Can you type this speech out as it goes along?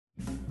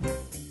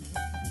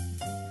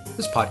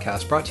This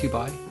podcast brought to you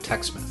by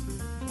TechSmith.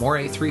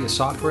 Moray 3 is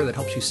software that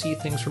helps you see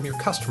things from your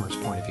customer's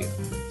point of view,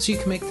 so you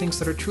can make things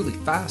that are truly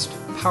fast,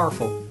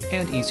 powerful,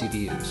 and easy to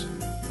use.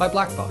 By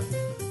Blackbaud,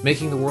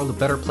 making the world a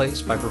better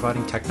place by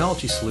providing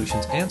technology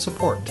solutions and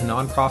support to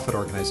nonprofit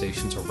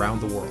organizations around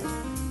the world.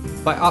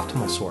 By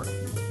Optimal Sort,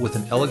 with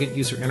an elegant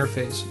user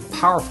interface,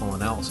 powerful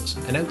analysis,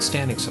 and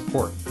outstanding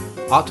support,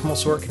 Optimal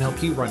Sort can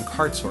help you run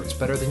card sorts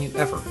better than you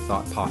ever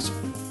thought possible.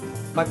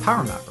 By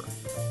PowerMapper,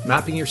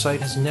 mapping your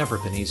site has never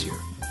been easier.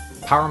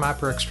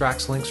 PowerMapper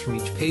extracts links from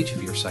each page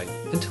of your site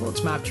until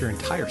it's mapped your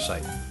entire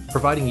site,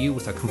 providing you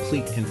with a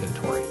complete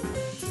inventory.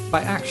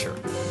 By Axure,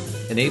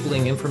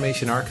 enabling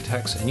information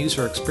architects and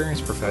user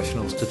experience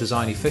professionals to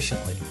design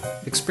efficiently,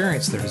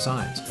 experience their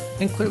designs,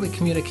 and clearly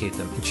communicate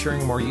them,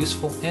 ensuring a more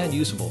useful and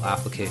usable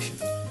application.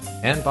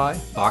 And by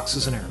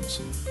Boxes and Arrows.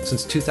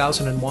 Since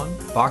 2001,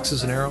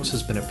 Boxes and Arrows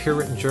has been a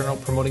peer-written journal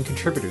promoting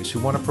contributors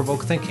who want to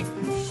provoke thinking,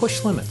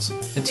 push limits,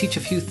 and teach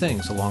a few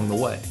things along the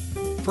way.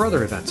 For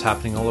other events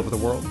happening all over the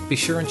world, be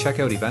sure and check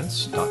out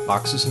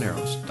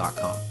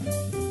events.boxesandarrows.com.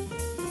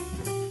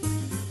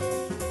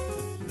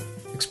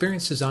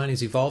 Experience design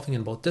is evolving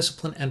in both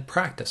discipline and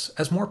practice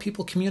as more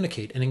people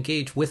communicate and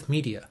engage with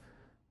media.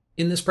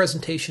 In this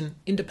presentation,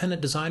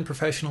 independent design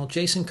professional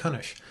Jason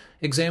Kunish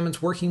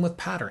examines working with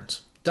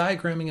patterns,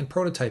 diagramming and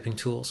prototyping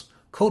tools,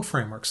 code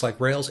frameworks like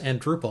Rails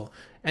and Drupal,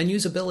 and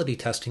usability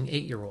testing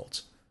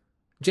 8-year-olds.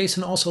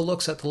 Jason also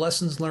looks at the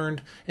lessons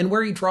learned and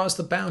where he draws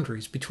the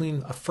boundaries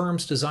between a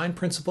firm's design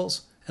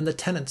principles and the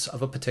tenets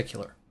of a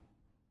particular.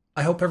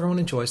 I hope everyone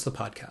enjoys the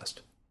podcast.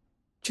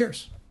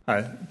 Cheers.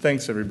 Hi,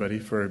 thanks everybody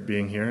for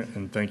being here,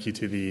 and thank you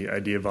to the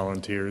IDEA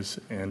volunteers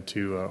and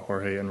to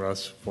Jorge and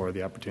Russ for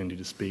the opportunity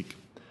to speak.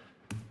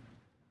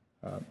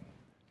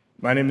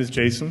 My name is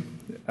Jason.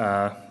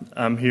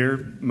 I'm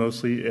here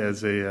mostly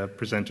as a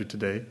presenter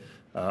today.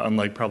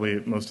 Unlike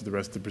probably most of the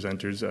rest of the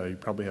presenters, you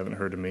probably haven't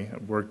heard of me.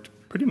 I've worked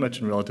pretty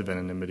much in relative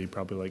anonymity,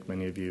 probably like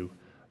many of you,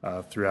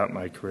 throughout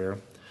my career.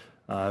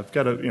 I've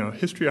got a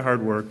history of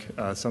hard work,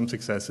 some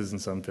successes and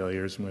some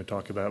failures. I'm going to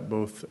talk about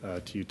both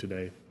to you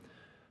today.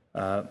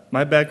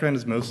 My background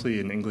is mostly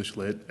in English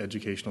Lit,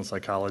 educational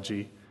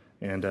psychology,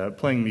 and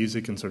playing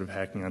music and sort of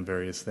hacking on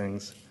various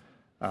things.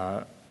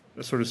 I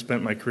sort of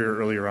spent my career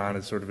earlier on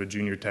as sort of a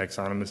junior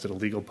taxonomist at a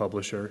legal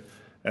publisher,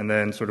 and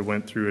then sort of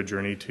went through a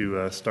journey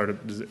to a startup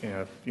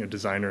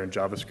designer and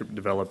JavaScript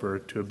developer,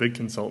 to a big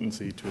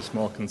consultancy, to a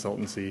small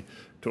consultancy,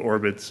 to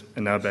Orbitz,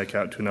 and now back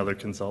out to another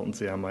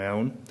consultancy on my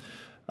own.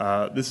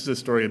 This is a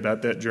story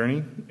about that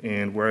journey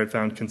and where I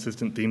found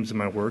consistent themes in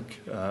my work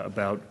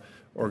about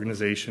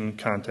organization,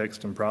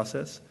 context, and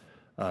process.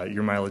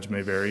 Your mileage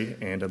may vary,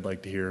 and I'd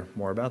like to hear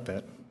more about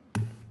that.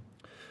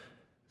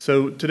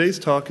 So today's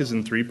talk is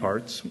in 3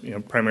 parts.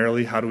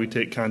 Primarily, how do we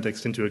take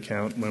context into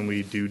account when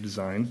we do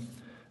design,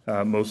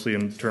 mostly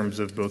in terms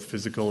of both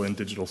physical and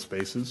digital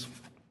spaces.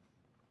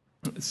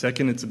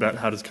 Second, it's about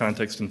how does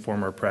context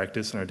inform our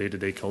practice and our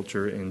day-to-day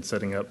culture in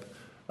setting up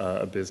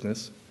a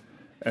business.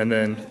 And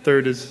then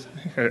third is,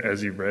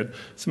 as you've read,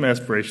 some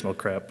aspirational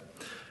crap.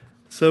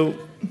 So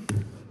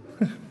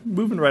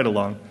moving right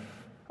along.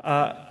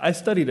 I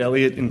studied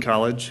Eliot in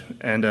college,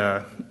 and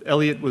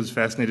Eliot was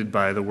fascinated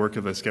by the work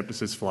of a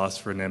skepticist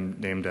philosopher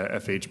named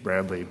F.H.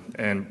 Bradley.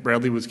 And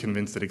Bradley was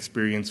convinced that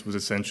experience was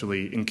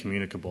essentially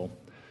incommunicable.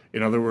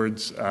 In other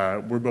words,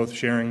 we're both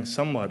sharing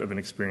somewhat of an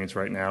experience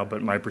right now,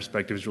 but my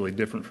perspective is really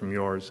different from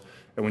yours.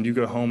 And when you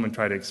go home and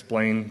try to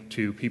explain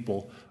to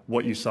people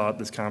what you saw at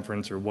this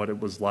conference or what it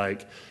was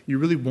like, you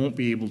really won't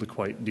be able to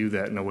quite do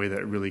that in a way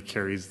that really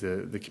carries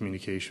the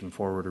communication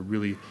forward or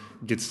really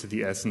gets to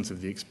the essence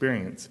of the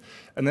experience.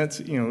 And that's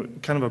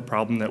kind of a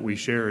problem that we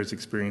share as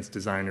experienced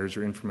designers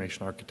or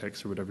information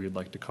architects or whatever you'd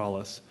like to call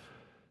us.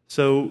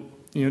 So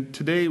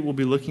today we'll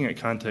be looking at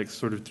context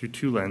sort of through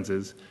 2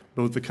 lenses,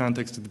 both the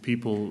context of the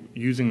people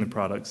using the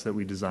products that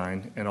we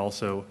design and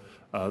also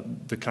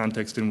the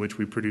context in which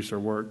we produce our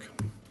work.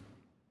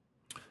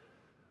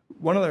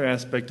 One other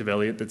aspect of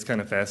Eliot that's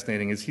kind of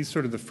fascinating is he's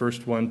sort of the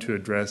first one to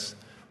address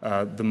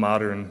the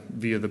modern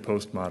via the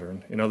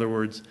postmodern. In other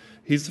words,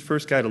 he's the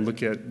first guy to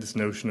look at this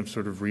notion of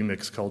sort of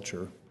remix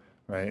culture,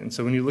 right? And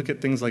so when you look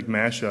at things like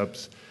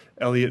mashups,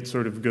 Eliot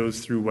sort of goes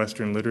through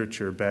Western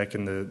literature back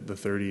in the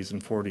 30s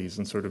and 40s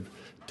and sort of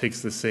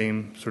takes the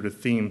same sort of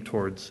theme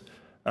towards,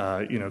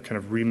 kind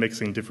of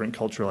remixing different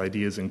cultural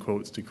ideas and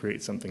quotes to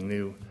create something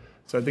new.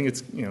 So I think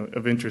it's,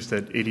 of interest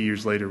that 80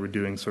 years later we're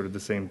doing sort of the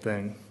same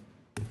thing.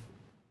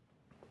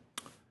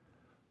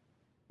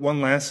 One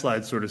last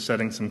slide sort of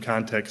setting some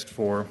context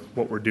for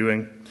what we're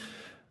doing.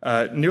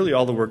 Nearly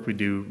all the work we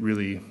do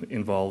really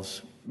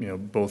involves,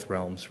 both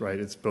realms, right?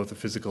 It's both a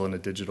physical and a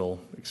digital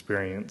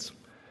experience.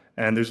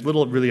 And there's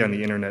little really on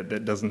the internet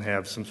that doesn't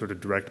have some sort of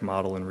direct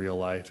model in real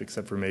life,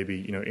 except for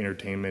maybe,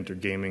 entertainment or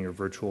gaming or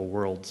virtual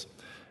worlds.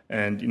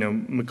 And,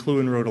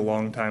 McLuhan wrote a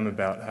long time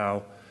about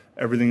how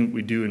everything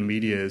we do in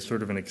media is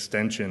sort of an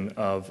extension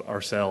of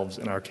ourselves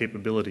and our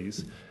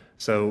capabilities.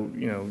 So,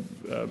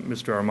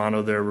 Mr.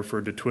 Armano there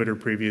referred to Twitter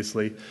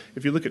previously.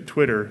 If you look at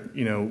Twitter,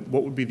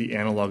 what would be the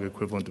analog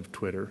equivalent of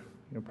Twitter?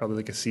 probably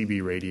like a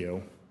CB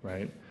radio,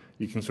 right?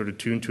 You can sort of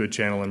tune to a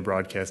channel and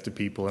broadcast to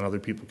people, and other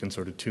people can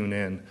sort of tune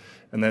in.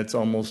 And that's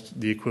almost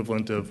the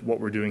equivalent of what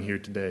we're doing here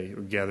today.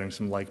 We're gathering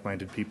some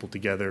like-minded people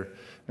together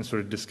and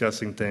sort of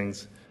discussing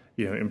things,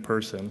 in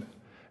person.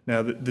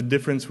 Now, the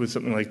difference with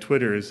something like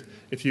Twitter is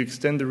if you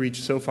extend the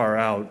reach so far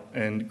out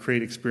and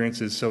create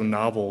experiences so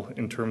novel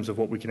in terms of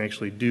what we can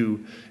actually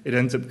do, it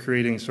ends up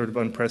creating sort of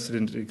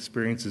unprecedented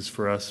experiences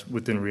for us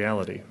within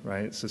reality,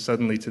 right? So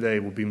suddenly today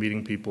we'll be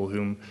meeting people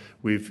whom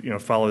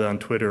we've followed on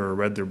Twitter or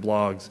read their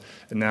blogs,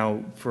 and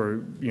now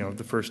for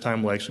the first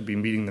time we'll actually be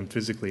meeting them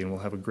physically, and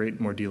we'll have a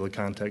great more deal of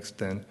context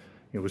than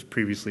was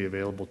previously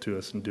available to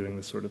us in doing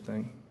this sort of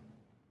thing.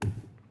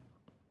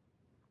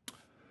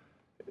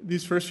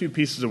 These first few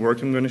pieces of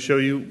work I'm going to show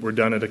you were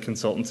done at a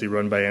consultancy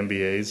run by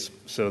MBAs,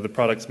 so the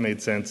products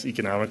made sense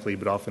economically,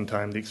 but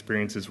oftentimes the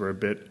experiences were a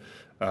bit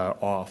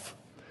off.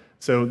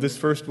 So this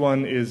first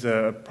one is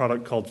a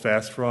product called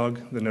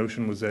FastFrog. The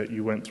notion was that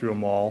you went through a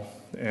mall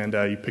and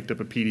you picked up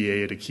a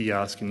PDA at a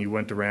kiosk and you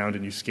went around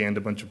and you scanned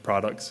a bunch of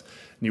products.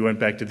 And you went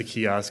back to the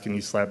kiosk and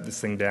you slapped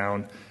this thing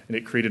down, and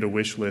it created a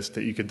wish list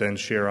that you could then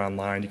share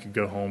online. You could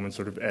go home and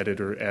sort of edit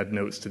or add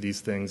notes to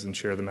these things and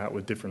share them out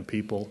with different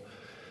people.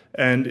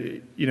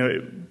 And,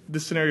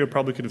 this scenario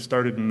probably could have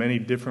started in many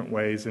different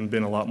ways and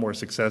been a lot more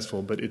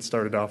successful, but it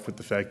started off with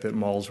the fact that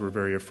malls were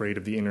very afraid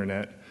of the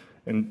internet,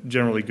 and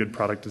generally good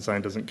product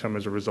design doesn't come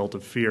as a result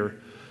of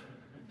fear.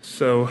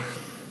 So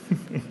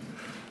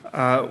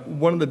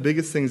one of the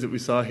biggest things that we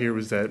saw here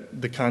was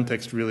that the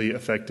context really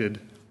affected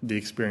the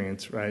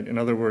experience, right? In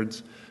other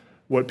words,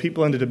 what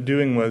people ended up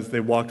doing was they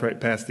walked right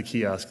past the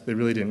kiosk. They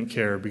really didn't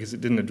care because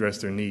it didn't address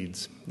their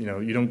needs.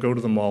 You don't go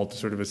to the mall to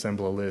sort of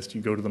assemble a list.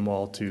 You go to the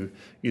mall to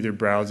either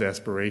browse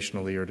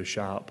aspirationally or to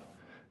shop.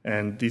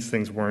 And these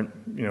things weren't,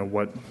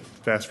 what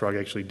FastFrog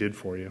actually did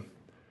for you.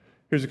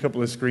 Here's a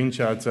couple of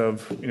screenshots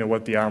of,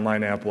 what the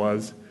online app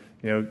was.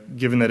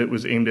 Given that it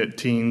was aimed at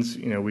teens,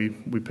 we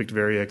picked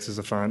Variax as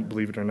a font,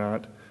 believe it or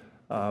not.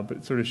 But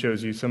it sort of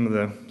shows you some of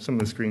the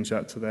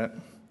screenshots of that.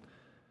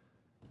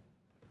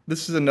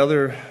 This is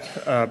another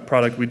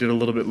product we did a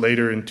little bit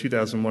later in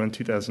 2001 and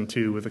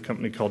 2002 with a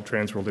company called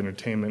Transworld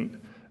Entertainment.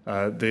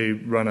 They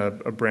run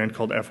a brand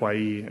called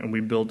FYE, and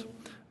we built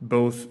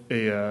both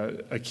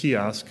a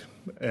kiosk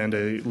and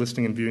a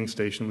listing and viewing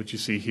station, which you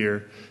see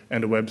here,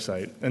 and a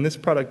website. And this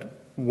product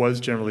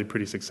was generally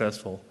pretty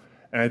successful.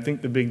 And I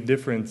think the big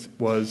difference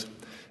was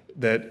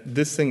that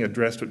this thing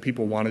addressed what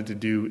people wanted to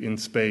do in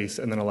space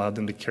and then allowed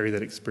them to carry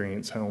that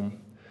experience home.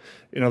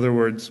 In other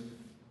words,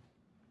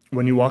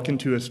 when you walk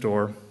into a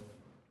store,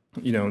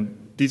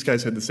 these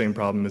guys had the same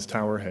problem as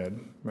Tower had,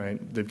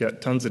 right? They've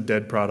got tons of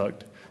dead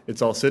product.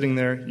 It's all sitting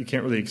there. You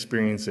can't really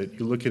experience it.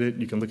 You look at it,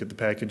 you can look at the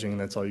packaging, and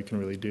that's all you can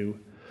really do.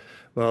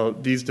 Well,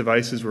 these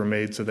devices were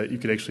made so that you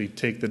could actually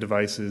take the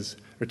devices,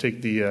 or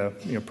take the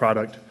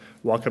product,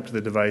 walk up to the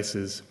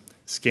devices,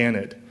 scan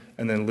it,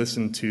 and then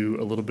listen to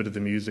a little bit of the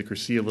music or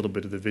see a little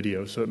bit of the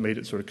video. So it made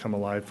it sort of come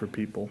alive for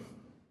people.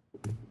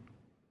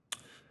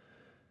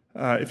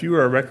 If you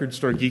were a record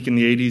store geek in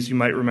the 80s, you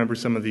might remember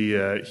some of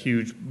the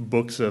huge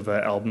books of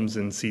albums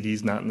and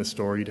CDs not in the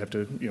store. You'd have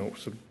to,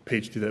 sort of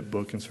page through that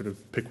book and sort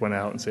of pick one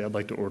out and say, I'd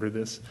like to order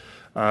this.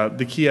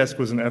 The kiosk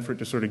was an effort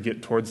to sort of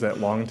get towards that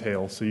long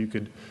tail, so you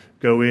could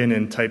go in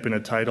and type in a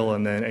title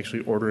and then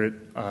actually order it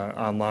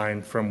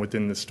online from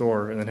within the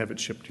store and then have it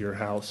shipped to your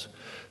house.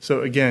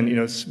 So again,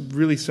 it's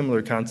really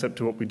similar concept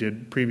to what we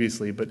did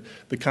previously, but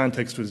the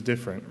context was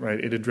different, right?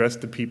 It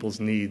addressed the people's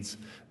needs,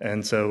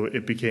 and so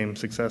it became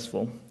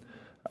successful.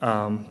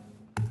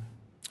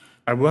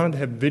 I wanted to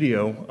have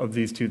video of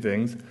these two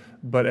things,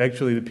 but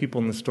actually the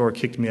people in the store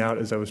kicked me out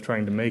as I was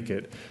trying to make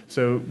it.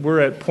 So we're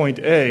at point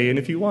A, and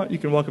if you want, you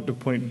can walk up to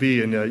point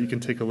B and you can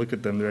take a look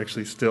at them. They're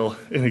actually still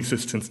in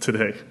existence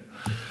today.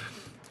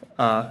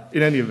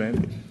 In any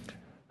event,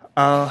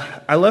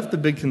 I left the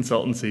big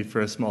consultancy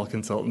for a small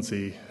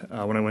consultancy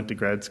when I went to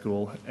grad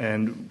school,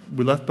 and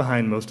we left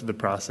behind most of the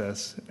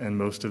process and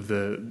most of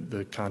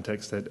the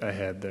context that I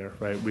had there,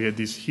 right? We had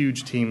these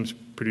huge teams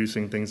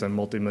producing things on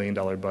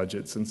multi-million-dollar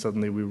budgets, and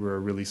suddenly we were a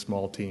really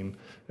small team,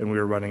 and we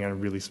were running on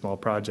really small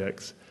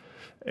projects.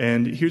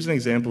 And here's an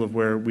example of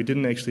where we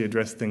didn't actually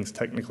address things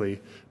technically,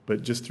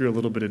 but just through a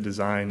little bit of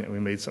design, and we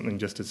made something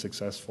just as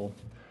successful.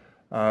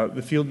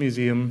 The Field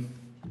Museum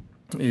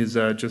is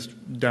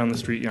just down the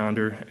street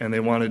yonder, and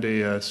they wanted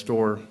a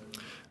store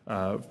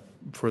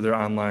for their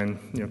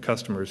online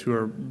customers who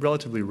are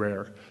relatively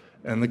rare.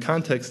 And the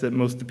context that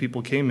most of the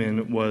people came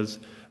in was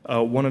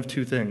one of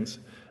two things.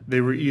 They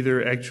were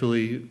either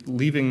actually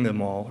leaving the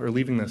mall, or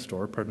leaving the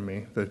store, pardon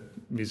me, the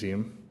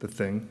museum, the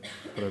thing,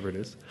 whatever it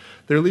is.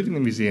 They're leaving the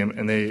museum,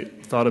 and they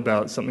thought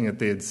about something that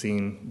they had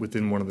seen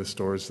within one of the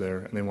stores there,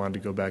 and they wanted to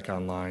go back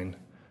online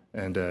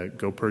and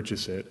go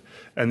purchase it.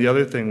 And the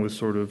other thing was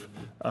sort of,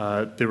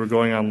 they were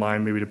going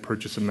online maybe to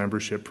purchase a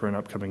membership for an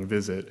upcoming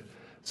visit.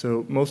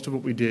 So most of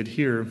what we did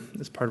here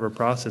as part of our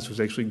process was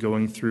actually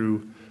going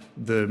through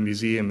the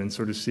museum and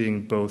sort of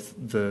seeing both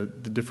the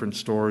different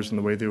stores and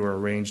the way they were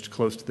arranged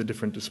close to the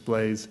different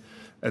displays,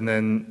 and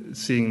then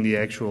seeing the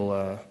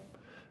actual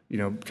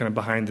kind of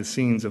behind the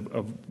scenes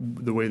of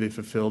the way they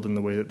fulfilled and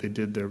the way that they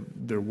did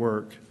their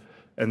work.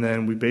 And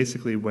then we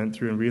basically went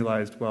through and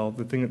realized, well,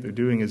 the thing that they're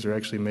doing is they're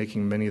actually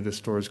making many of the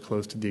stores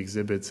close to the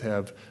exhibits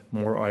have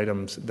more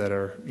items that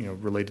are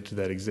related to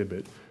that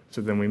exhibit.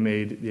 So then we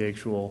made the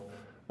actual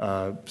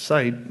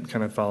site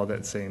kind of follow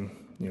that same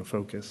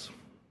focus.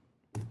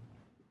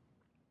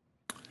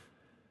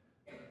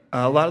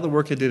 A lot of the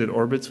work I did at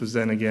Orbitz was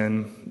then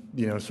again,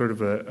 sort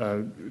of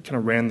a kind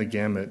of ran the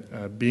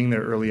gamut. Being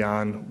there early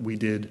on, we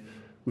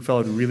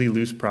followed a really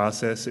loose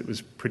process. It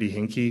was pretty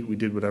hinky. We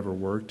did whatever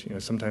worked.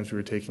 Sometimes we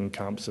were taking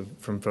comps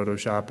from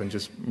Photoshop and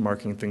just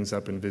marking things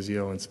up in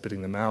Visio and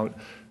spitting them out,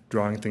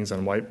 drawing things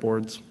on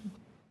whiteboards.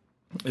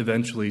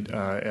 Eventually,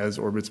 as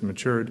Orbitz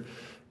matured,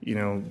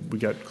 we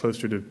got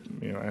closer to,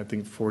 I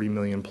think 40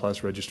 million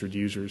plus registered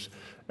users.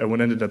 And what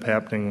ended up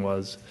happening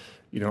was,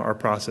 our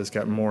process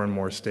got more and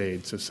more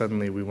staid. So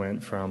suddenly we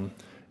went from,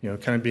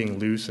 kind of being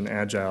loose and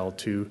agile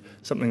to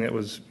something that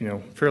was,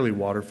 fairly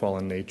waterfall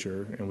in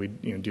nature. And we,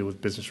 deal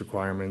with business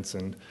requirements,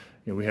 and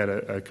we had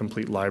a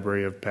complete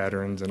library of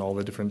patterns and all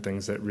the different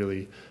things that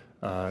really,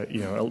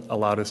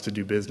 allowed us to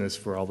do business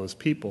for all those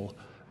people.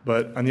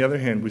 But on the other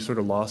hand, we sort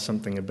of lost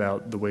something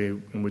about the way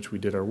in which we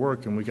did our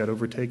work, and we got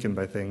overtaken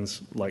by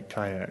things like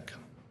Kayak.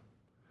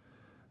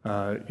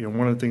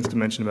 One of the things to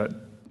mention about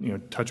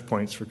touch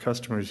points for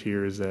customers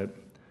here is that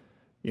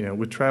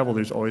with travel,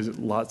 there's always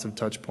lots of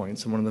touch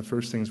points. And one of the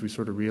first things we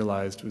sort of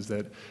realized was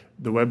that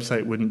the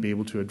website wouldn't be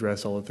able to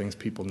address all the things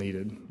people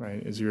needed,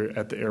 right? As you're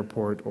at the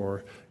airport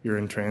or you're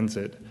in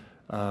transit,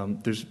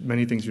 there's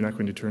many things you're not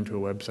going to turn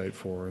to a website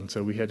for. And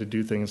so we had to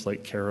do things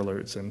like care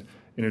alerts and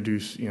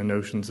introduce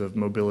notions of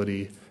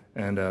mobility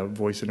and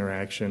voice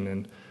interaction.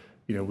 And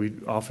we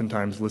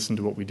oftentimes listened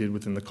to what we did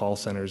within the call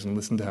centers and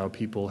listened to how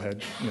people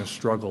had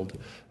struggled.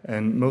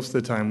 And most of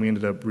the time we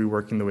ended up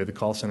reworking the way the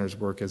call centers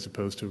work as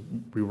opposed to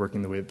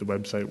reworking the way that the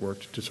website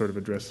worked to sort of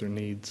address their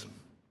needs.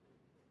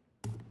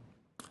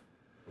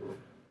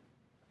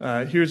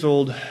 Here's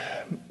old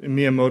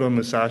Miyamoto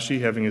Musashi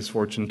having his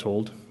fortune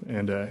told.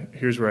 And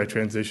here's where I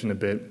transition a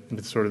bit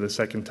into sort of the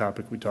second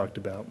topic we talked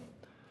about.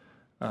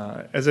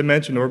 As I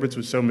mentioned, Orbitz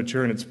was so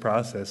mature in its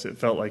process, it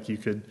felt like you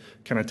could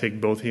kind of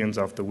take both hands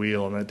off the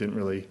wheel, and that didn't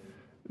really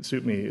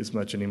suit me as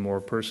much anymore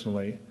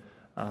personally.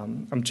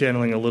 I'm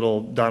channeling a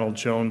little Donald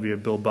Schoen via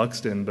Bill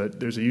Buxton,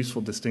 but there's a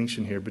useful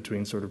distinction here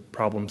between sort of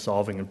problem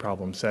solving and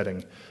problem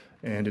setting.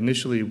 And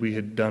initially, we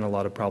had done a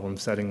lot of problem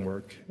setting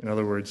work. In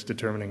other words,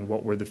 determining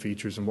what were the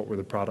features and what were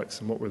the products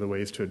and what were the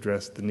ways to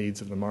address the needs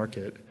of the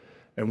market.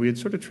 And we had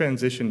sort of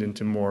transitioned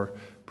into more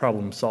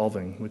problem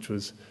solving, which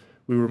was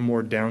we were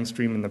more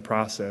downstream in the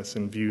process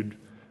and viewed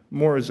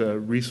more as a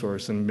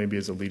resource and maybe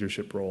as a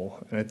leadership role.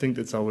 And I think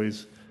that's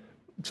always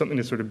something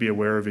to sort of be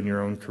aware of in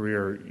your own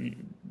career.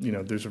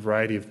 There's a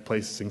variety of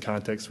places and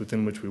contexts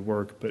within which we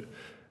work, but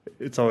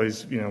it's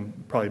always,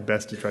 probably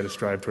best to try to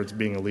strive towards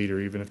being a leader,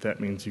 even if that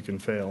means you can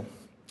fail.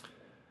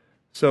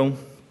 So,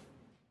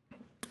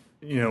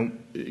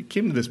 it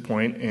came to this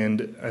point,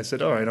 and I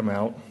said, all right, I'm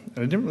out. And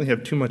I didn't really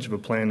have too much of a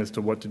plan as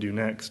to what to do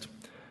next.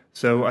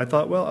 So I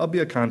thought, well, I'll be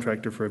a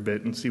contractor for a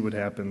bit and see what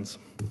happens.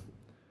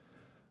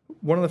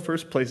 One of the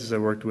first places I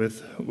worked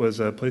with was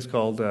a place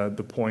called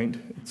The Point.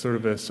 It's sort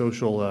of a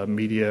social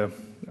media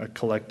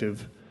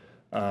collective.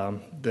 The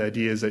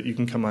idea is that you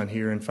can come on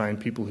here and find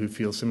people who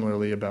feel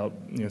similarly about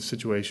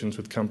situations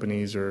with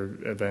companies or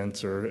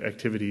events or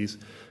activities,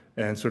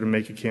 and sort of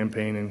make a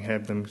campaign and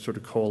have them sort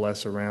of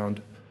coalesce around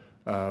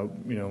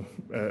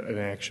an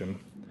action.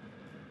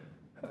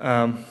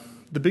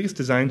 The biggest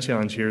design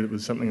challenge here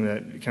was something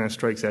that kind of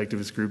strikes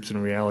activist groups in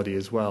reality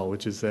as well,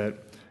 which is that,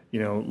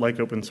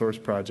 like open source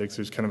projects,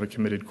 there's kind of a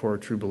committed core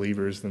of true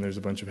believers, then there's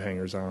a bunch of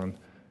hangers-on.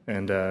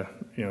 And,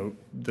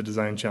 the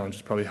design challenge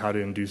is probably how to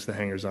induce the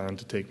hangers-on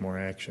to take more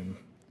action.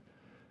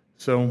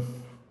 So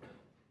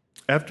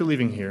after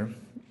leaving here,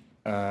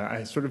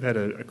 I sort of had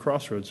a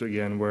crossroads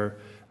again where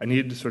I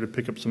needed to sort of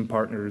pick up some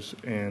partners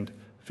and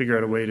figure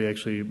out a way to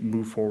actually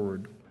move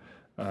forward.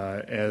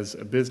 As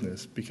a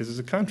business, because as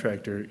a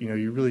contractor,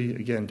 you really,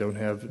 again, don't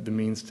have the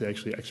means to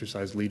actually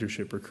exercise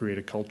leadership or create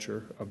a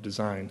culture of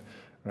design,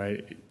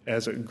 right?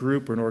 As a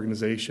group or an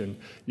organization,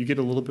 you get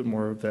a little bit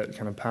more of that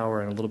kind of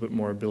power and a little bit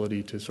more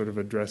ability to sort of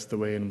address the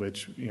way in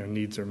which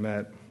needs are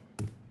met.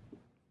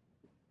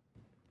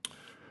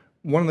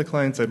 One of the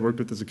clients I'd worked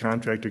with as a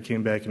contractor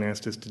came back and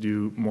asked us to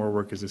do more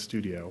work as a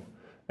studio,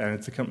 and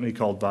it's a company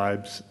called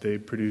Vibes. They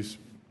produce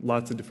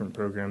lots of different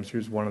programs.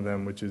 Here's one of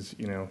them, which is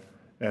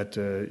at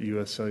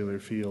U.S. Cellular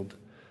Field.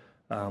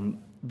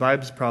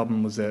 Vibe's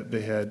problem was that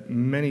they had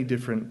many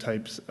different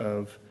types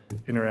of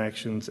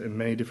interactions and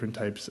many different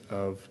types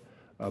of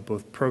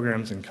both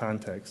programs and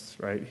contexts,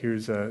 right?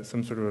 Here's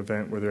some sort of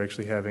event where they're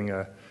actually having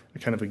a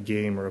kind of a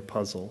game or a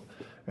puzzle.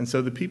 And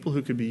so the people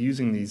who could be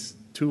using these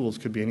tools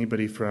could be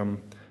anybody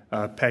from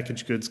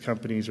packaged goods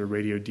companies or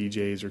radio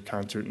DJs or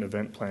concert and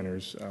event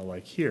planners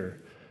like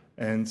here.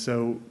 And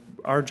so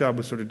our job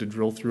was sort of to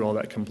drill through all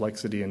that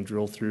complexity and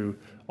drill through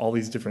all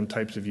these different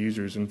types of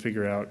users and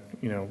figure out,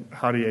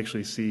 how do you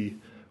actually see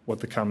what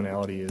the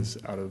commonality is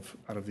out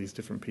of these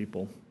different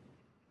people.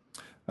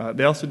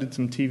 They also did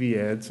some TV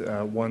ads.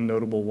 One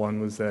notable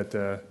one was that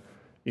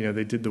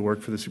they did the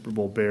work for the Super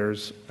Bowl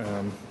Bears.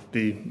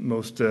 The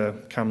most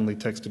commonly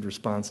texted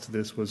response to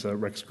this was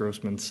Rex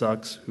Grossman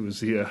sucks, who was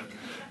the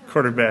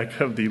quarterback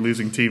of the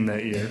losing team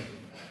that year.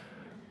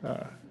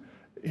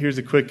 Here's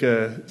a quick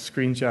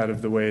screenshot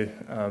of the way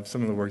of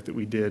some of the work that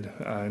we did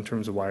in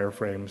terms of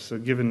wireframes. So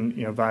given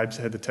Vibes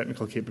had the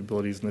technical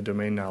capabilities and the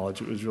domain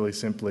knowledge, it was really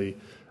simply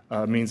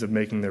a means of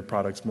making their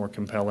products more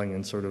compelling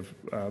and sort of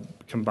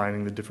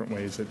combining the different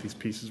ways that these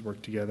pieces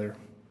work together.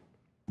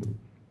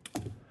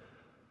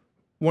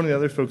 One of the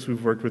other folks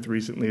we've worked with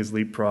recently is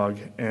Leapfrog,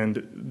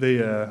 and they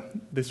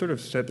sort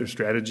of set their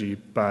strategy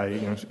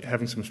by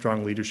having some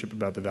strong leadership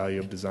about the value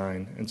of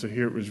design. And so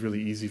here it was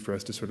really easy for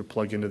us to sort of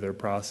plug into their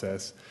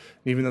process.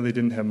 And even though they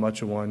didn't have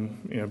much of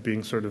one,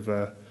 being sort of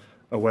a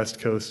West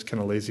Coast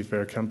kind of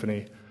laissez-faire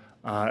company,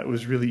 it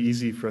was really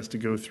easy for us to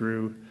go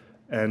through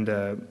and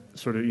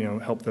sort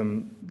of help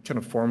them kind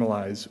of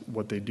formalize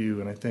what they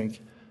do. And I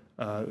think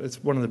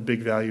it's one of the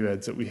big value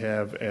adds that we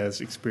have as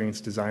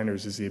experienced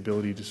designers is the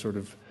ability to sort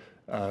of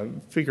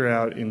figure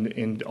out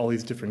in all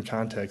these different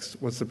contexts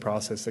what's the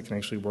process that can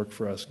actually work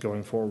for us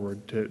going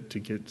forward to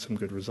get some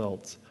good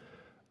results.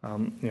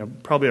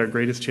 Probably our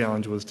greatest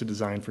challenge was to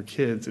design for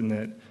kids in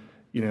that,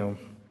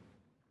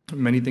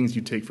 many things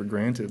you take for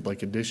granted,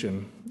 like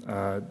addition,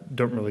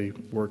 don't really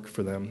work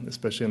for them,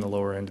 especially in the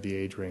lower end of the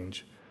age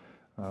range.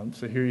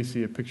 So here you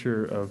see a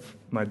picture of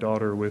my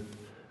daughter with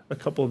a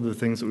couple of the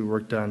things that we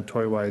worked on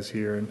toy-wise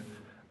here, and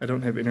I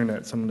don't have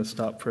internet, so I'm going to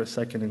stop for a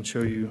second and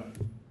show you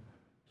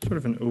sort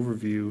of an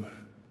overview.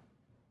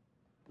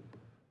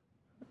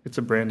 It's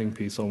a branding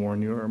piece, I'll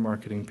warn you, or a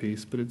marketing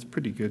piece, but it's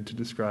pretty good to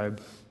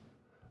describe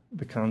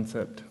the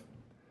concept.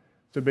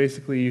 So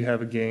basically you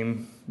have a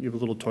game, you have a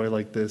little toy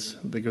like this.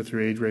 They go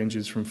through age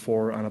ranges from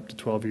 4 on up to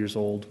 12 years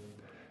old.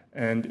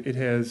 And it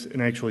has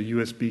an actual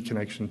USB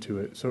connection to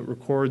it. So it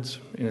records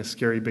in a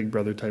scary Big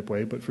Brother type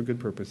way, but for good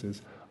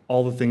purposes,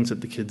 all the things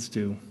that the kids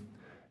do.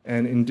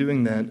 And in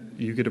doing that,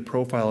 you get a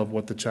profile of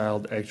what the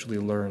child actually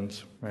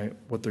learns, right?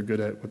 What they're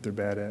good at, what they're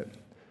bad at.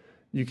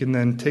 You can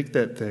then take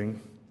that thing,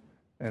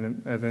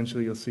 and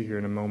eventually you'll see here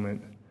in a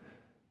moment,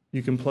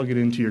 you can plug it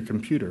into your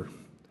computer.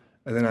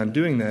 And then on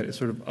doing that, it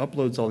sort of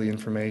uploads all the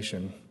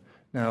information.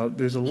 Now,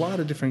 there's a lot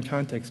of different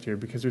context here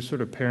because there's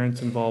sort of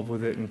parents involved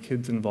with it and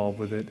kids involved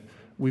with it.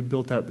 We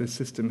built out this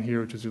system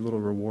here, which is a little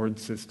reward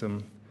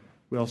system.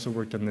 We also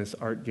worked on this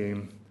art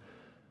game.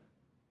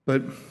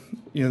 But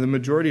the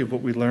majority of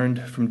what we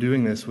learned from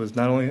doing this was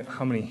not only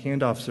how many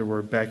handoffs there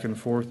were back and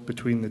forth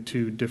between the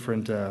two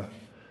different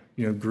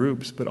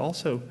groups, but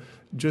also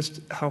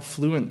just how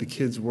fluent the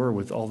kids were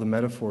with all the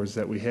metaphors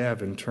that we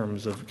have in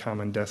terms of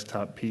common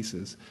desktop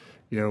pieces.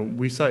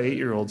 We saw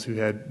 8-year-olds who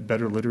had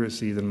better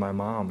literacy than my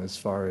mom as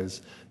far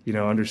as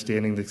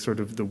understanding the sort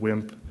of the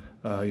WIMP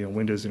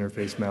Windows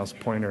interface mouse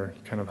pointer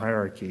kind of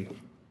hierarchy.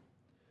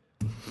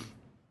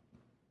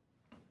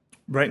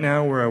 Right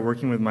now, we're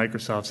working with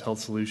Microsoft's Health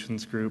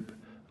Solutions Group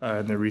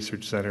and the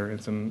Research Center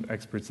and some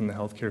experts in the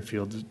healthcare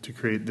field to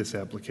create this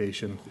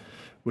application,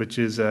 which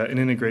is an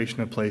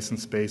integration of place and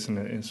space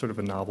in sort of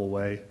a novel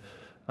way.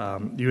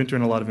 You enter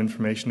in a lot of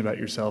information about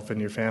yourself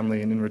and your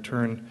family, and in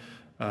return,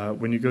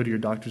 when you go to your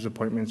doctor's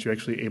appointments, you're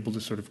actually able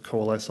to sort of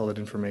coalesce all that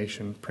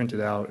information, print it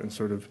out, and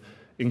sort of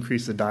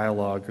increase the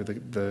dialogue or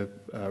the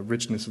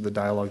richness of the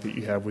dialogue that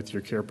you have with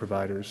your care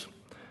providers.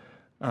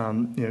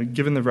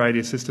 Given the variety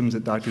of systems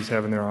that doctors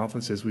have in their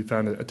offices, we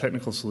found a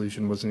technical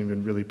solution wasn't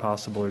even really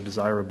possible or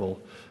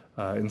desirable.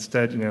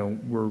 Instead,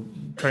 we're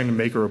trying to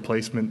make a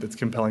replacement that's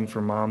compelling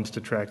for moms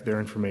to track their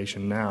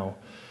information now,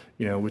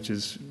 which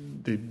is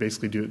they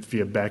basically do it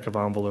via back of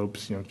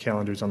envelopes,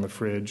 calendars on the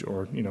fridge,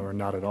 or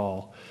not at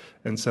all.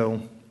 And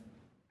so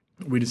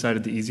we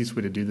decided the easiest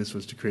way to do this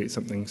was to create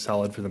something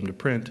solid for them to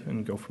print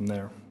and go from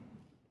there.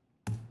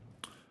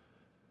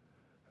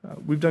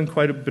 We've done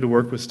quite a bit of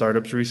work with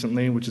startups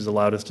recently, which has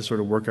allowed us to sort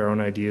of work our own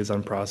ideas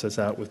on process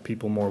out with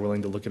people more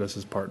willing to look at us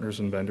as partners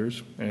and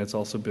vendors, and it's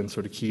also been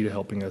sort of key to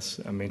helping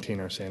us maintain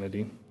our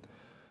sanity.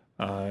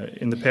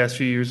 In the past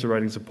few years, the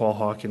writings of Paul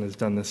Hawken has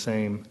done the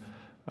same.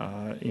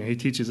 He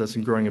teaches us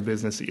in growing a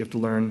business that you have to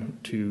learn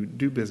to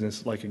do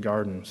business like a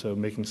garden, so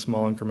making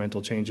small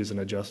incremental changes and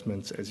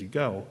adjustments as you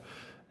go.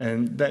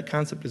 And that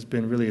concept has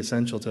been really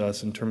essential to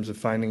us in terms of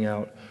finding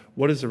out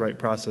what is the right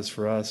process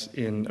for us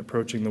in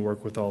approaching the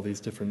work with all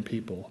these different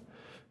people.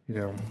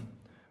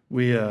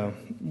 We,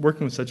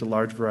 working with such a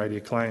large variety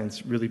of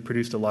clients, really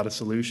produced a lot of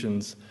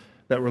solutions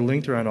that were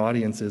linked around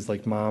audiences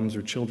like moms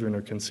or children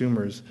or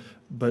consumers,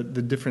 but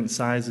the different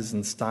sizes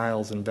and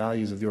styles and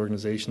values of the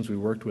organizations we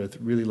worked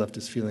with really left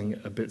us feeling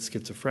a bit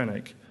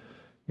schizophrenic.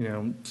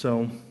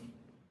 So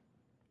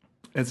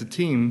as a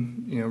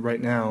team,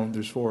 right now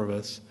there's 4 of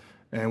us.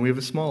 And we have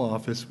a small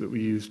office that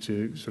we use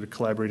to sort of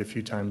collaborate a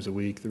few times a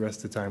week. The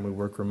rest of the time we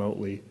work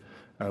remotely.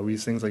 We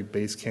use things like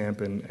Basecamp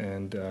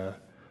and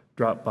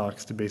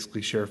Dropbox to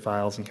basically share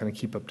files and kind of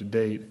keep up to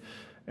date.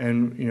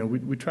 And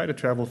we try to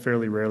travel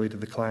fairly rarely to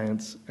the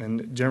clients,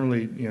 and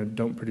generally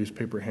don't produce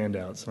paper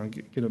handouts. And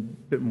I'll get a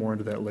bit more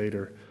into that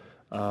later.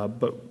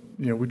 But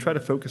we try to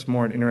focus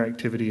more on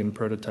interactivity and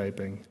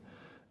prototyping,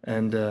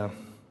 and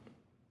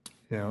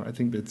I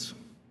think that's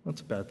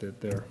about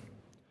it there.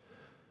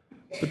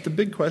 But the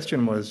big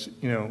question was,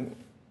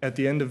 at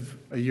the end of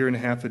a year and a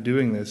half of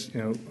doing this,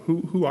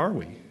 who are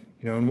we,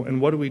 and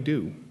what do we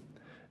do?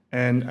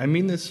 And I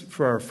mean this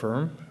for our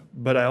firm,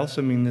 but I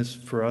also mean this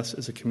for us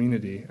as a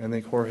community. I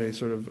think Jorge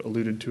sort of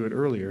alluded to it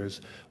earlier, is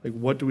like,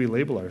 what do we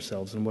label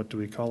ourselves and what do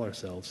we call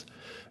ourselves?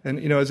 And,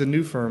 as a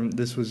new firm,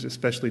 this was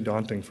especially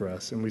daunting for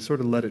us, and we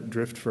sort of let it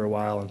drift for a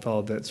while and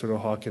followed that sort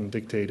of Hawken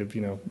dictate of,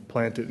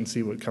 plant it and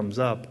see what comes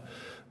up.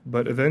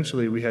 But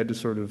eventually we had to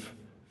sort of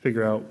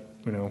figure out,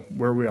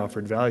 where we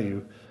offered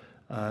value.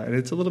 And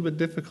it's a little bit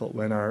difficult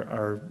when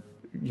our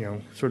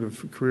sort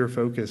of career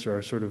focus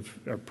or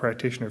our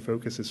practitioner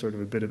focus is sort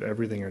of a bit of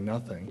everything or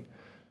nothing.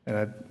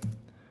 And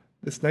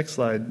this next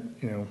slide,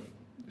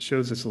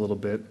 shows this a little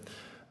bit.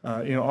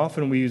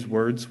 Often we use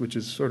words, which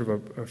is sort of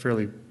a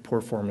fairly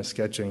poor form of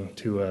sketching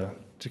to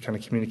kind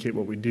of communicate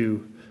what we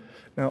do.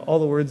 Now, all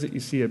the words that you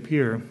see up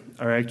here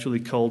are actually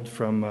culled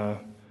from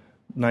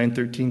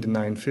 913 to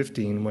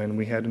 915, when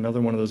we had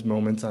another one of those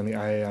moments on the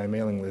IAI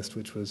mailing list,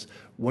 which was,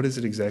 what is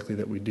it exactly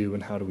that we do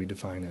and how do we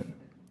define it?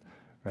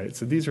 Right?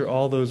 So these are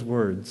all those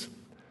words.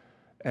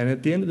 And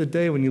at the end of the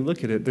day, when you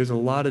look at it, there's a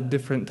lot of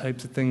different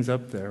types of things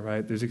up there,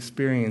 right? There's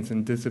experience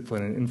and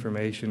discipline and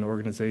information,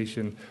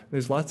 organization.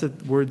 There's lots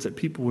of words that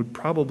people would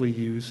probably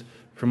use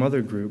from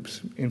other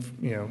groups,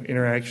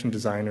 interaction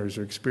designers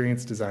or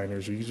experience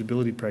designers or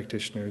usability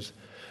practitioners,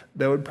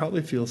 that would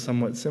probably feel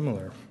somewhat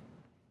similar.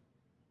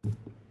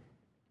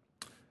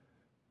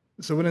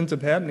 So what ends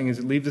up happening is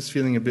it leaves us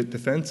feeling a bit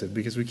defensive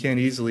because we can't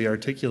easily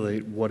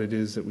articulate what it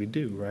is that we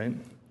do, right?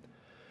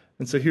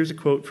 And so here's a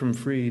quote from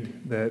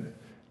Fried that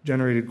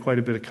generated quite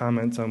a bit of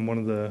comments on one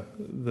of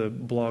the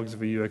blogs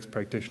of a UX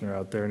practitioner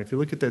out there. And if you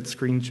look at that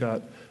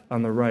screenshot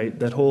on the right,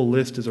 that whole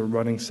list is a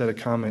running set of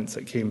comments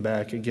that came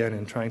back again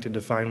in trying to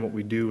define what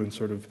we do and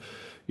sort of,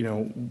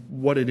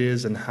 what it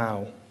is and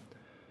how.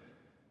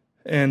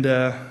 And,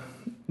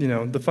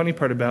 the funny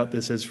part about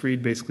this, as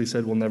Fried basically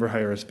said, we'll never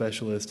hire a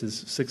specialist, is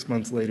 6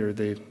 months later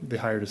they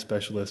hired a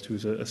specialist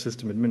who's a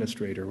system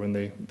administrator when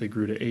they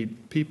grew to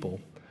 8 people.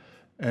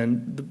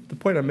 And the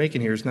point I'm making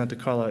here is not to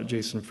call out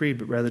Jason Fried,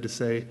 but rather to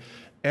say,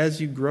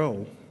 as you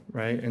grow,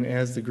 right, and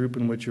as the group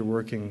in which you're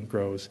working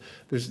grows,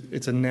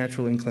 it's a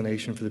natural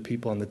inclination for the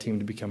people on the team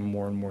to become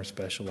more and more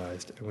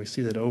specialized. And we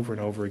see that over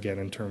and over again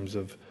in terms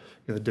of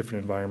the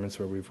different environments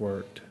where we've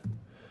worked.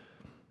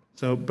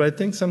 So, but I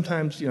think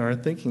sometimes, our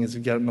thinking has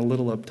gotten a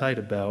little uptight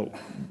about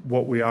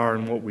what we are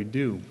and what we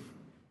do.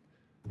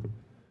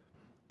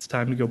 It's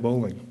time to go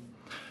bowling.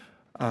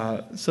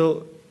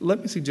 So let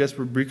me suggest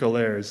we're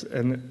bricoleurs,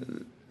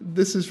 and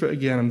this is,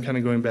 again, I'm kind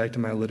of going back to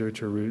my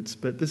literature roots,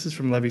 but this is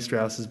from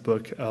Levi-Strauss's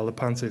book, Le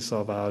Pensée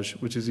Sauvage,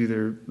 which is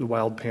either The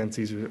Wild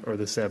Pansies or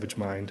The Savage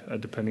Mind,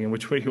 depending on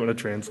which way you want to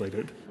translate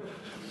it.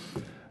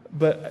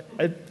 But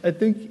I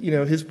think,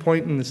 his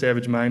point in The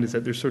Savage Mind is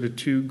that there's sort of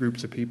two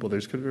groups of people.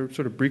 There's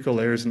sort of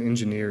bricoleurs and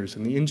engineers,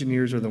 and the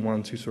engineers are the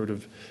ones who sort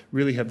of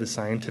really have the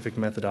scientific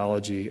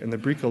methodology, and the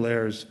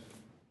bricoleurs,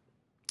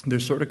 they're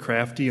sort of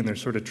crafty and they're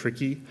sort of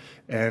tricky,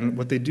 and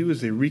what they do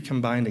is they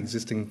recombine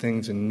existing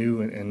things in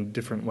new and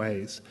different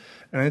ways.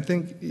 And I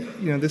think,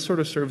 this sort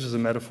of serves as a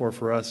metaphor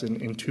for us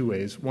in two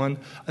ways. One,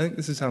 I think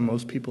this is how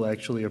most people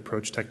actually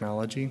approach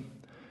technology,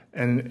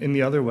 and in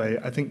the other way,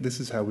 I think this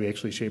is how we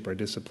actually shape our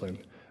discipline.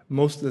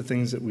 Most of the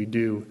things that we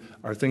do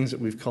are things that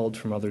we've culled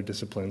from other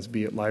disciplines,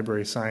 be it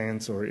library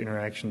science or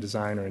interaction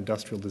design or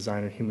industrial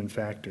design or human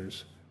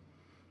factors.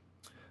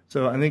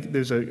 So I think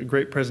there's a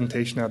great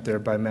presentation out there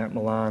by Matt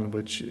Milan,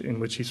 in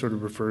which he sort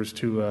of refers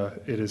to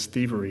it as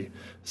thievery.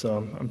 So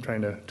I'm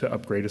trying to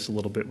upgrade us a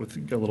little bit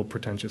with a little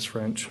pretentious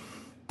French.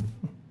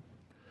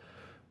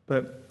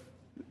 But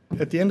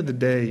at the end of the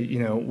day,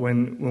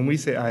 when we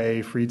say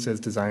IA, Fried says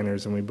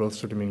designers, and we both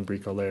sort of mean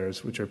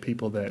bricoleurs, which are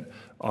people that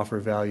offer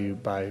value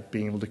by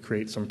being able to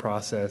create some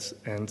process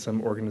and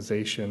some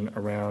organization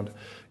around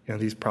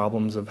these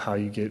problems of how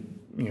you get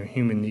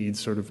human needs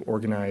sort of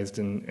organized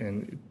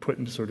and put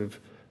into sort of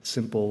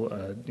simple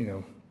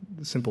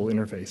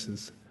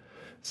interfaces.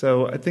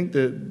 So I think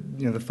that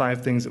the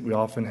 5 things that we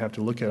often have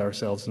to look at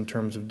ourselves in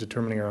terms of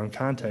determining our own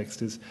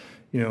context is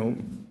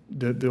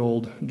the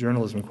old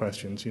journalism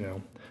questions.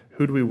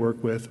 Who do we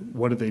work with?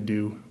 What do they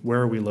do? Where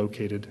are we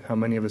located? How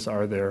many of us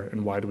are there?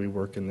 And why do we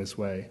work in this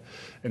way?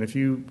 And if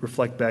you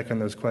reflect back on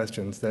those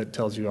questions, that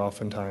tells you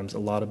oftentimes a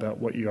lot about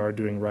what you are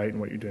doing right and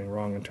what you're doing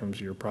wrong in terms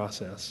of your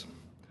process.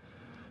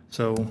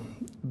 So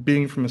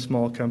being from a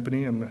small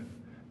company, I'm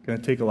going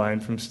to take a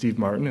line from Steve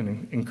Martin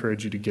and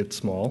encourage you to get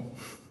small.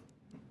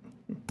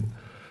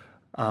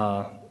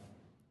 And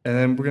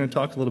then we're going to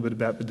talk a little bit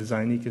about the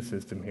design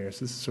ecosystem here.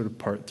 So this is sort of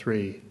part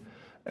 3.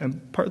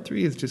 And part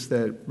 3 is just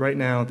that right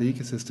now the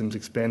ecosystem's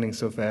expanding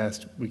so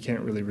fast we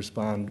can't really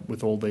respond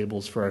with old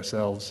labels for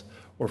ourselves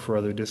or for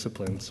other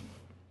disciplines.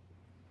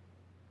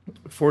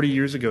 40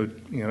 years ago,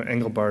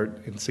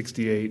 Engelbart in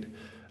 '68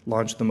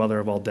 launched the mother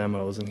of all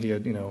demos, and he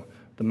had,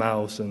 the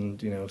mouse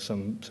and,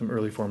 some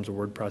early forms of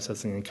word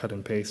processing and cut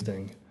and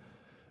pasting.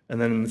 And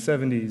then in the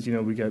 '70s,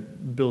 we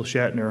got Bill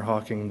Shatner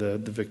hawking the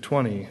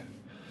VIC-20.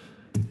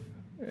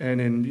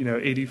 And in,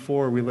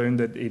 '84, we learned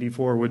that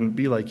 '84 wouldn't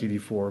be like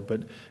 '84,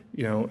 but,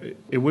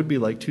 it would be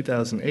like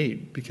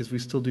 2008, because we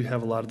still do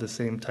have a lot of the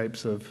same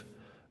types of,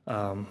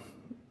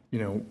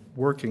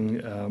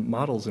 working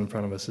models in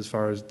front of us as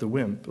far as the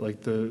WIMP.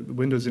 Like the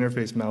Windows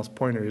interface mouse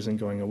pointer isn't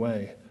going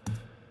away.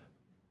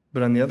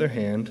 But on the other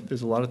hand,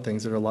 there's a lot of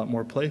things that are a lot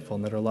more playful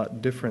and that are a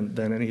lot different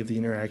than any of the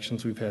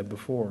interactions we've had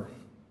before.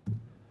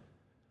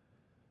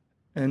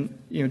 And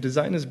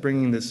design is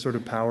bringing this sort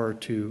of power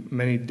to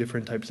many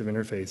different types of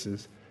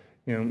interfaces.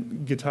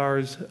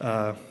 Guitars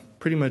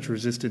pretty much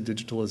resisted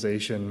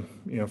digitalization,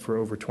 for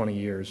over 20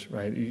 years,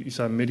 right? You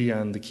saw MIDI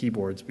on the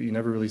keyboards, but you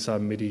never really saw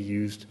MIDI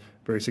used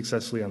very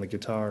successfully on the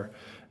guitar.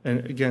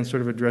 And again,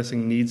 sort of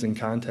addressing needs and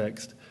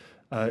context.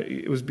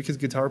 It was because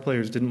guitar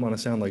players didn't want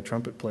to sound like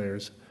trumpet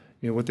players.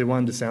 What they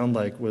wanted to sound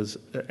like was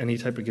any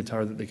type of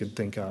guitar that they could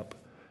think up.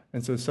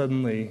 And so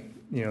suddenly,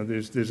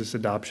 there's this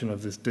adoption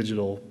of this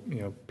digital,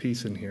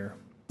 piece in here.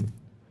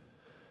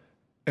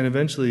 And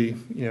eventually,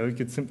 it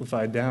gets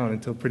simplified down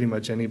until pretty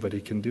much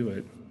anybody can do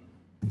it.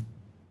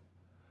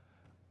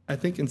 I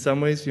think in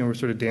some ways, we're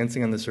sort of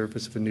dancing on the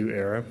surface of a new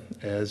era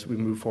as we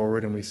move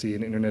forward and we see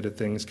an Internet of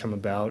Things come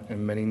about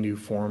and many new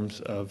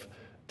forms of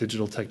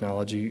digital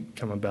technology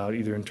come about,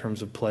 either in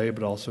terms of play,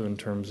 but also in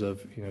terms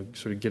of,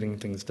 sort of getting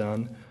things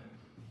done.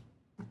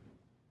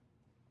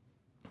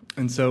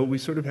 And so we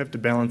sort of have to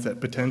balance that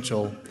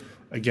potential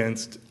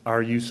against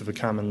our use of a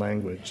common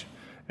language.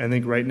 And I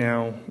think right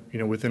now,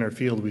 within our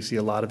field, we see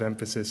a lot of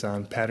emphasis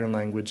on pattern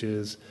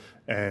languages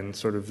and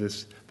sort of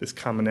this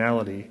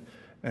commonality.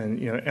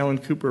 And, Alan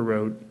Cooper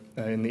wrote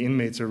in The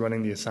Inmates Are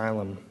Running the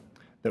Asylum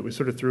that we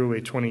sort of threw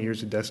away 20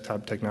 years of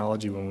desktop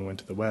technology when we went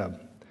to the web.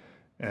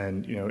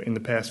 And, in the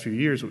past few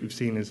years, what we've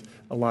seen is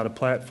a lot of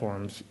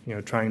platforms,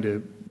 trying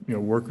to,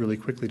 work really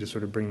quickly to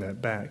sort of bring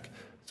that back.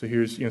 So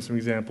here's, some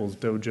examples: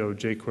 Dojo,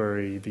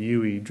 jQuery, the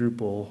UE,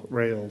 Drupal,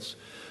 Rails.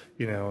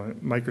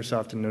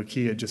 Microsoft and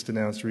Nokia just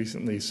announced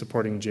recently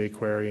supporting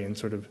jQuery and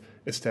sort of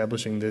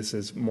establishing this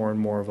as more and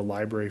more of a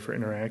library for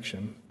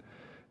interaction.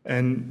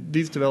 And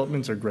these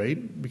developments are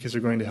great because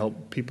they're going to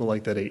help people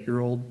like that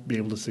 8-year-old be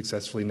able to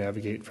successfully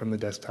navigate from the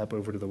desktop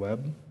over to the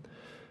web.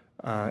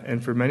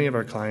 And for many of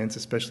our clients,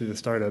 especially the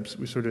startups,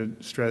 we sort of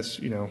stress,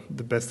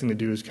 the best thing to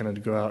do is kind of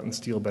to go out and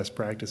steal best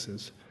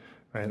practices,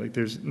 right? Like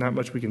there's not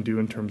much we can do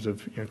in terms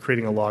of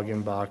creating a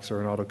login box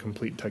or an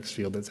autocomplete text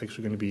field that's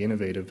actually going to be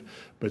innovative,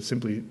 but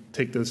simply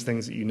take those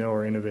things that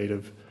are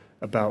innovative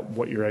about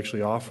what you're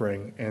actually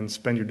offering and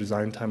spend your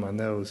design time on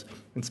those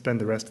and spend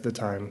the rest of the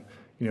time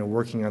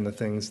working on the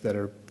things that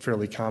are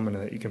fairly common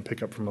and that you can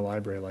pick up from a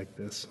library like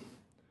this.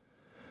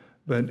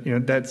 But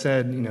that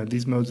said,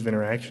 these modes of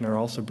interaction are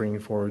also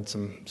bringing forward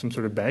some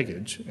sort of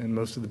baggage, and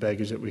most of the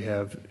baggage that we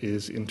have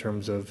is in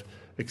terms of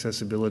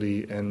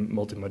accessibility and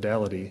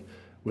multimodality,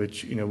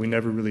 which we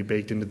never really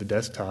baked into the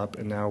desktop,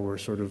 and now we're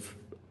sort of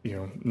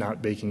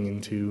not baking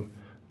into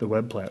the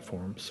web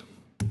platforms.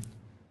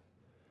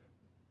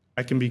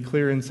 I can be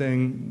clear in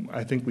saying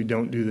I think we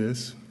don't do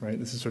this, right?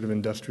 This is sort of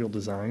industrial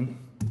design.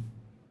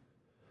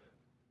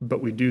 But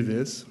we do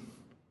this.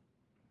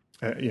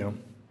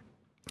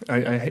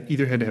 I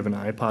either had to have an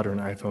iPod or an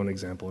iPhone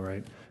example,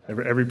 right?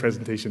 Every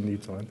presentation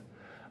needs one.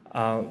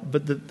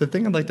 But the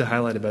thing I'd like to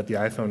highlight about the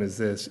iPhone is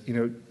this.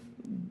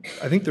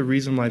 I think the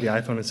reason why the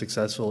iPhone is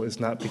successful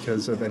is not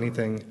because of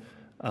anything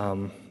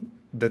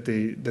that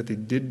they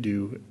did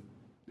do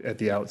at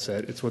the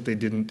outset. It's what they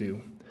didn't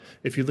do.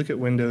 If you look at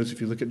Windows,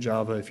 if you look at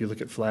Java, if you look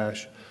at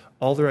Flash,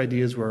 all their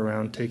ideas were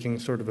around taking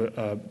sort of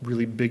a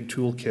really big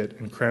toolkit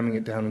and cramming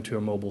it down into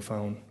a mobile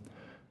phone.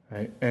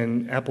 Right?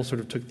 And Apple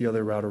sort of took the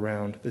other route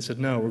around. They said,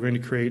 no, we're going to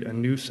create a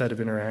new set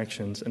of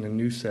interactions and a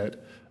new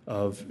set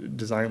of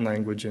design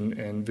language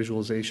and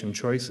visualization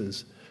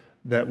choices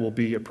that will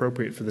be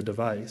appropriate for the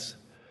device.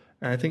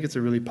 And I think it's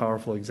a really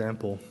powerful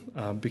example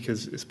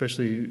because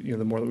especially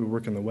the more that we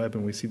work on the web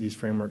and we see these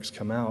frameworks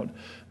come out,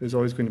 there's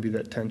always going to be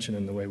that tension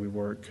in the way we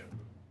work.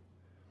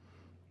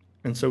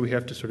 And so we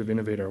have to sort of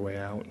innovate our way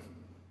out.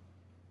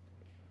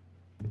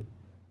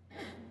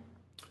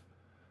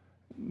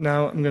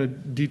 Now I'm going to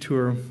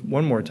detour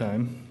one more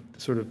time to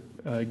sort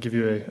of give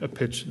you a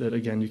pitch that,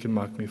 again, you can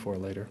mock me for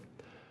later.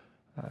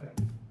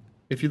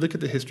 If you look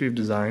at the history of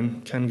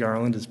design, Ken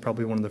Garland is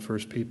probably one of the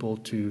first people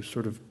to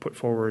sort of put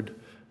forward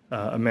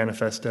a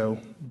manifesto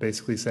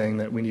basically saying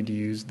that we need to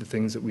use the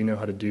things that we know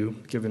how to do,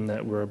 given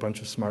that we're a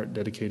bunch of smart,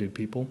 dedicated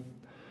people,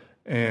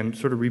 and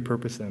sort of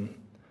repurpose them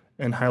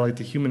and highlight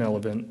the human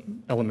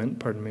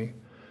element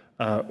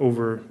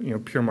over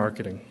pure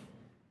marketing.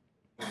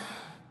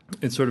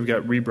 It sort of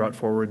got re-brought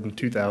forward in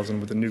 2000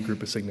 with a new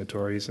group of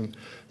signatories, and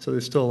so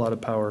there's still a lot of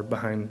power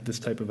behind this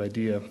type of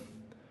idea.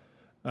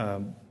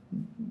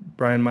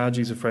 Brian Maggi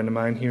is a friend of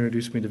mine. He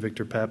introduced me to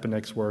Victor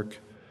Papanek's work.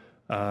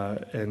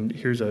 And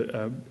here's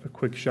a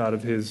quick shot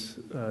of his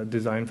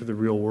design for the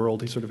real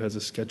world. He sort of has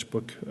a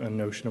sketchbook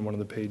notion on one of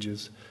the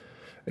pages.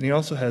 And he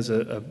also has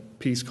a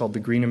piece called The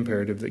Green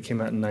Imperative that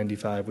came out in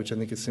 '95, which I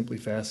think is simply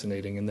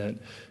fascinating in that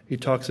he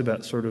talks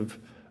about sort of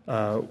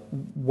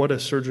what a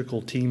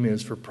surgical team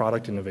is for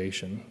product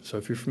innovation. So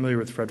if you're familiar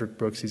with Frederick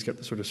Brooks, he's got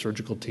the sort of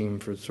surgical team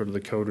for sort of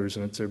the coders,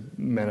 and it's a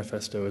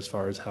manifesto as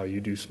far as how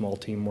you do small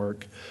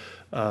teamwork.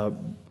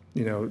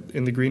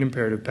 In The Green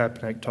Imperative,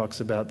 Papanek talks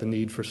about the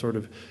need for sort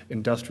of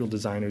industrial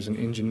designers and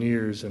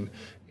engineers and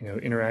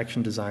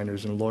interaction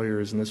designers and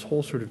lawyers and this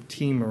whole sort of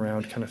team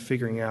around kind of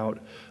figuring out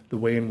the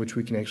way in which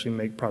we can actually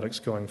make products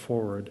going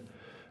forward.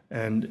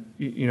 And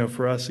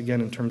for us,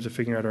 again, in terms of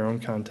figuring out our own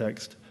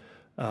context,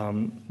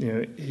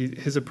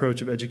 his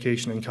approach of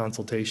education and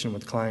consultation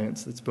with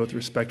clients that's both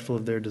respectful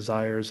of their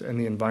desires and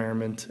the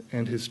environment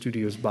and his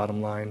studio's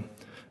bottom line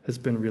has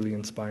been really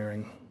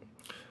inspiring.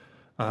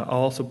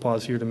 I'll also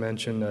pause here to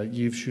mention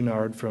Yves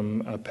Chouinard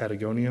from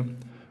Patagonia.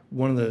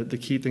 One of the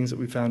key things that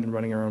we found in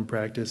running our own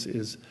practice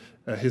is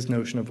his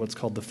notion of what's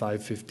called the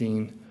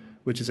 5-15,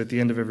 which is at the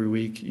end of every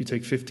week, you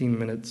take 15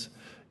 minutes,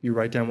 you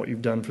write down what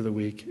you've done for the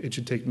week. It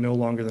should take no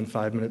longer than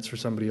 5 minutes for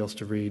somebody else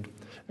to read.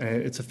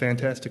 And it's a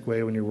fantastic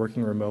way when you're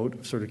working remote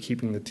of sort of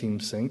keeping the team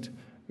synced.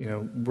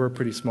 We're a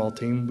pretty small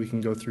team. We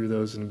can go through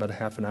those in about a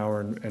half an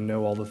hour and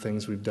know all the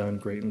things we've done,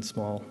 great and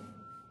small.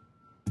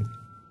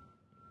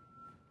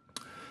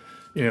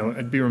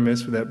 I'd be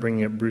remiss without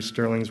bringing up Bruce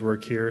Sterling's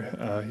work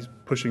here. He's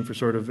pushing for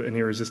sort of an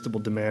irresistible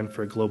demand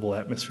for a global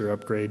atmosphere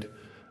upgrade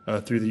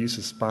through the use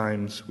of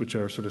SPIMEs, which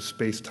are sort of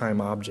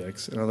space-time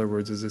objects. In other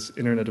words, as this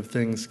Internet of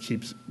Things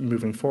keeps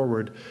moving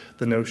forward,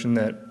 the notion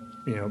that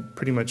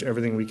pretty much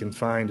everything we can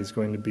find is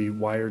going to be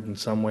wired in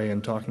some way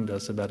and talking to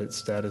us about its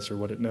status or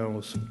what it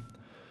knows.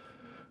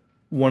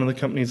 One of the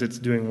companies that's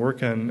doing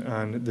work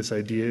on this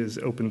idea is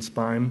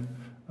OpenSPIME.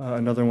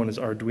 Another one is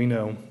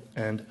Arduino.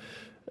 And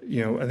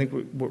I think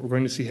what we're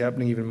going to see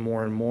happening even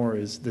more and more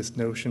is this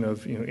notion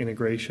of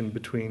integration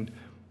between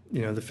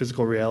the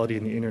physical reality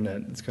and the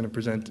internet. It's going to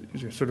present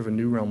sort of a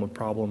new realm of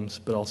problems,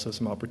 but also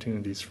some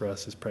opportunities for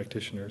us as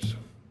practitioners.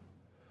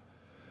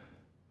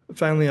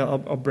 Finally,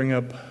 I'll bring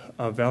up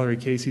Valerie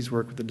Casey's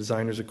work with the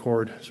Designers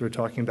Accord. So we're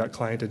talking about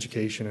client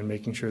education and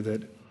making sure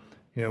that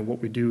what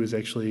we do is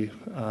actually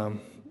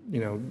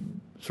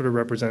sort of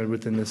represented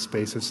within this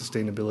space of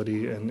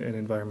sustainability and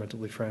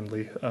environmentally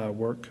friendly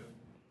work.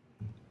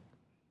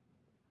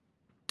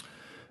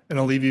 And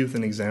I'll leave you with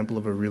an example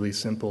of a really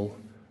simple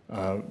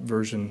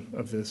version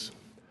of this.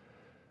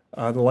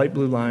 The light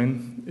blue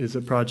line is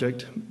a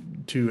project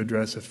to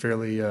address a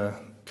fairly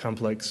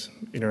complex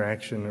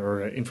interaction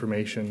or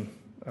information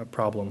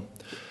problem.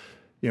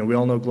 We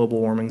all know global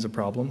warming is a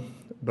problem,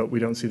 but we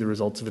don't see the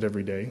results of it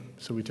every day,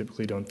 so we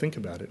typically don't think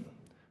about it.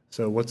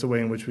 So what's a way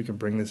in which we can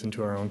bring this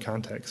into our own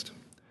context?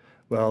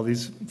 Well,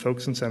 these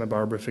folks in Santa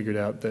Barbara figured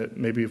out that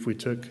maybe if we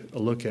took a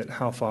look at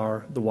how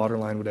far the water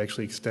line would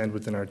actually extend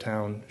within our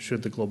town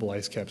should the global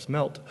ice caps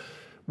melt,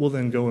 we'll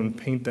then go and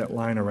paint that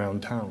line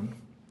around town.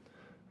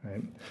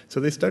 Right? So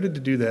they started to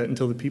do that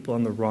until the people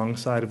on the wrong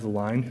side of the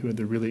line, who had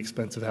the really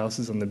expensive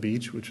houses on the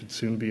beach, which would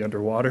soon be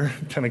underwater,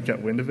 kind of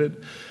got wind of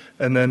it,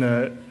 and then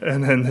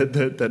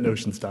that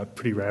notion stopped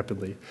pretty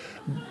rapidly.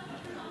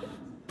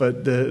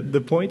 But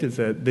the point is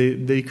that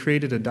they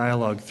created a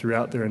dialogue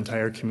throughout their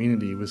entire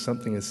community with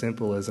something as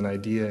simple as an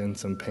idea and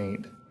some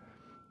paint.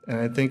 And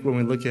I think when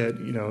we look at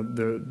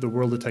the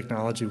world of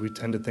technology, we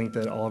tend to think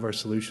that all of our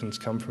solutions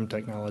come from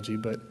technology,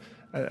 but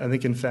I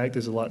think in fact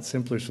there's a lot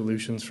simpler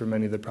solutions for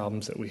many of the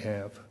problems that we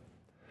have.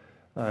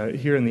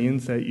 Here in the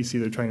Insight, you see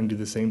they're trying to do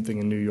the same thing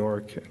in New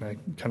York, and I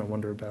kind of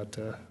wonder about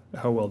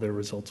how well their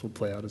results will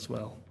play out as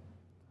well.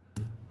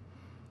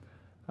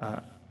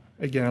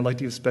 Again, I'd like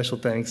to give special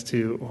thanks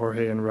to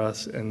Jorge and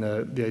Russ and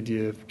the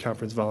IDEA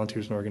Conference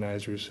volunteers and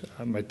organizers,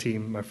 my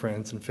team, my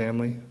friends, and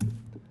family.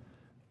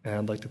 And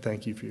I'd like to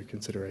thank you for your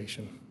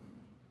consideration.